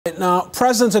Now,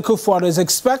 President Akufo-Addo is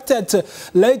expected to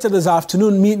later this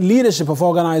afternoon meet leadership of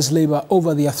Organised Labour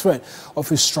over their threat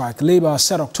of a strike. Labour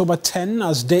set October 10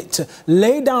 as date to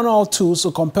lay down all tools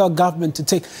to compel government to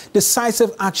take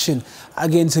decisive action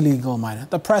against illegal mining.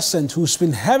 The president, who's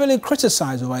been heavily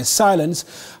criticised over his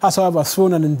silence, has however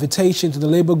thrown an invitation to the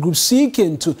Labour group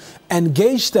seeking to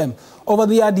engage them over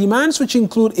their demands, which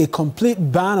include a complete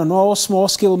ban on all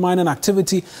small-scale mining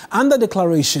activity and the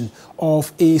declaration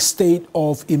of a state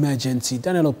of emergency.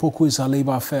 Daniel Opoku is our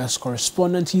Labour Affairs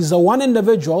correspondent. He's the one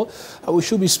individual we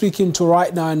should be speaking to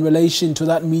right now in relation to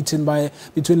that meeting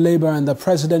between Labour and the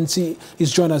presidency.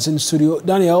 He's joined us in studio.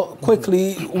 Daniel,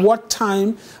 quickly, what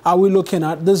time are we looking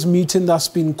at this meeting that's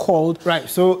been called? Right,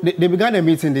 so they began a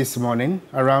meeting this morning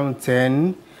around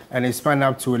 10. And it spanned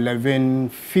up to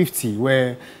 11:50,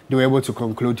 where they were able to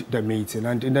conclude the meeting.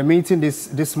 And in the meeting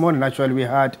this morning, actually, we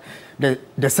had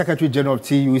the Secretary General of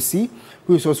TUC,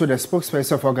 who is also the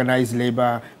spokesperson of Organised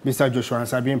Labour, Mr. Joshua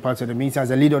Ansah, being part of the meeting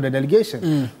as a leader of the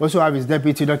delegation. Also have his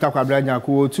deputy, Dr.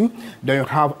 Kwabranya. Then you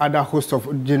have other host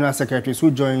of general secretaries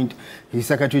who joined his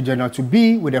Secretary General to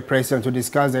be with the president to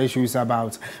discuss the issues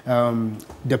about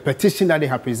the petition that they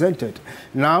have presented.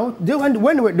 Now, when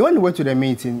they went to the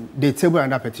meeting, they tabled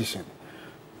another petition.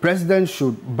 President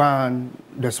should ban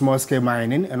the small-scale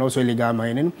mining and also illegal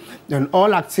mining, and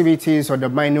all activities on the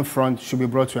mining front should be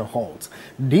brought to a halt.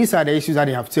 These are the issues that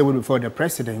they have tabled before the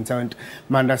president, and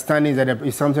my understanding is that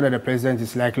it's something that the president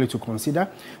is likely to consider,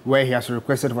 where he has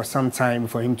requested for some time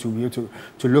for him to be able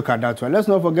to look at that one. Let's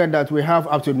not forget that we have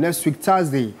up to next week,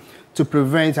 Thursday, to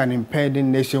prevent an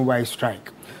impending nationwide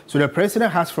strike. So the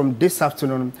president has from this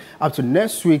afternoon up to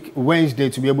next week, Wednesday,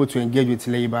 to be able to engage with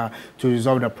Labour to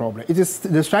resolve the problem.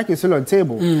 The strike is still on the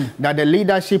table. That the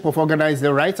leadership of Organised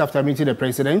Labour, right after meeting the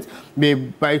president, may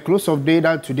by close of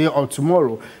data today or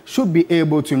tomorrow, should be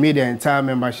able to meet the entire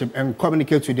membership and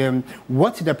communicate to them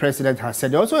what the president has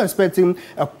said. They're also expecting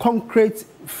a concrete,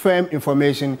 firm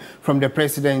information from the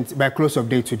president by close of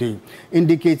day today,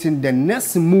 indicating the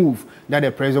next move that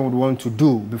the president would want to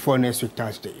do before next week,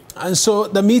 Thursday. And so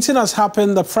the meeting has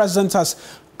happened. The president has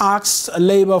asked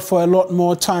Labour for a lot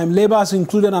more time. Labour has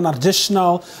included an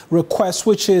additional request,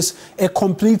 which is a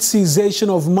complete cessation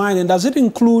of mining. Does it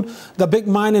include the big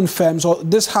mining firms, or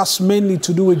this has mainly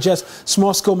to do with just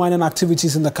small-scale mining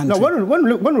activities in the country? Now,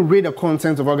 when we read the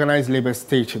content of Organised Labour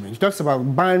statement, it talks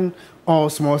about ban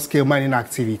all small-scale mining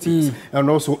activities and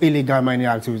also illegal mining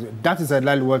activities. That is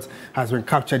exactly what has been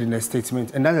captured in the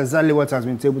statement, and that's exactly what has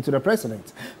been tabled to the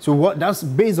president. So that's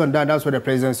based on that, that's what the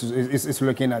president is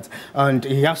looking at, and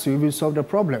he has to even solve the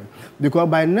problem. Because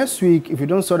by next week, if you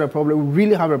don't solve the problem, we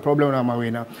really have a problem in our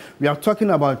arena. We are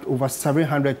talking about over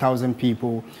 700,000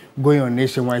 people going on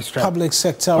nationwide strike. Public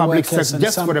sector workers,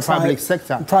 just for the public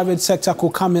sector. Private sector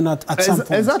could come in at some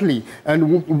point. Exactly.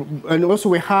 And also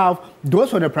we have those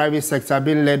for the private sector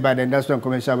being led by the Industrial and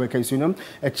Commercial Workers Union.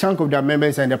 A chunk of their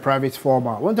members are in the private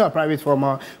formal. One of the private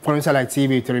formal, for instance, like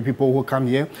TV3 people who come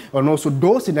here, and also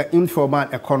those in the informal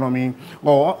economy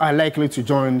or are likely to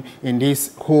join in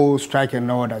this whole strike and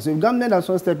order. So if government does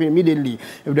not step in immediately,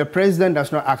 if the president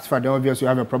does not act for them, obviously you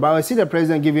have a problem. I see the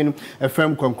president giving a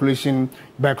firm conclusion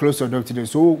by close of day today.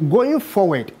 So going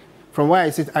forward, from where I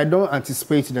sit, I don't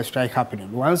anticipate the strike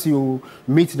happening. Once you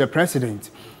meet the president,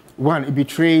 one, it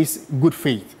betrays good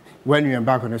faith. When you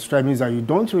embark on a strike, means that you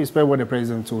don't respect what the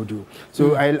president told you.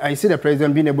 So I see the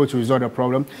president being able to resolve the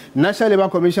problem. National Labour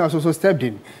Commission has also stepped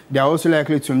in. They are also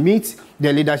likely to meet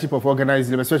the leadership of Organised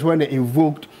Labour, especially when they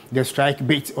invoked the strike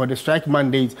bait or the strike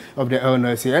mandate of the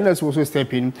LNLC. And let's also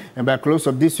step in, and by close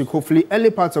of this week, hopefully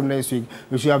early parts of next week,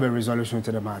 we should have a resolution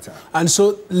to the matter. And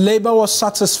so Labour was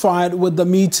satisfied with the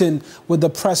meeting with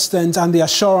the president and the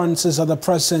assurances that the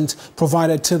president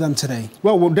provided to them today?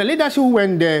 Well, the leadership who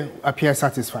went there appear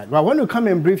satisfied. But when you come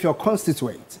and brief your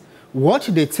constituents, what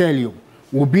they tell you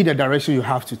will be the direction you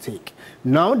have to take.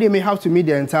 Now they may have to meet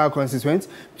the entire constituents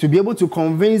to be able to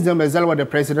convince them exactly what the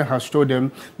president has told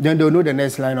them. Then they'll know the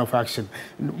next line of action.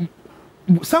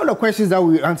 Some of the questions that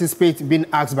we anticipate being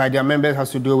asked by their members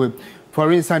has to do with, for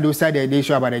instance, they said the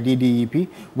issue about the DDEP,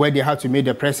 where they had to meet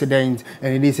the president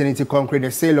and it is anything concrete,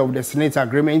 the sale of the Senate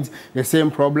agreement, the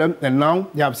same problem. And now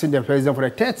they have seen the president for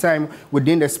the third time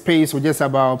within the space of just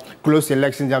about close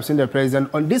elections. They have seen the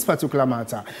president on this particular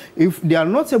matter. If they are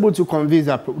not able to convince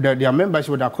their membership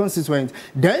or their constituents,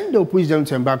 then they'll push them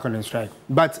to embark on a strike.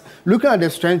 But looking at the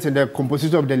strength and the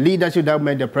composition of the leadership that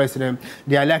made the president,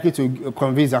 they are likely to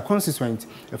convince their constituents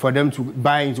for them to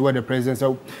buy into what the president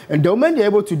said. And the moment they're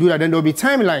able to do that, then they'll be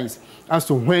timelines as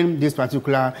to when this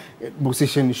particular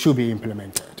position should be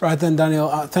implemented. Right then, Daniel,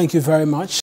 thank you very much.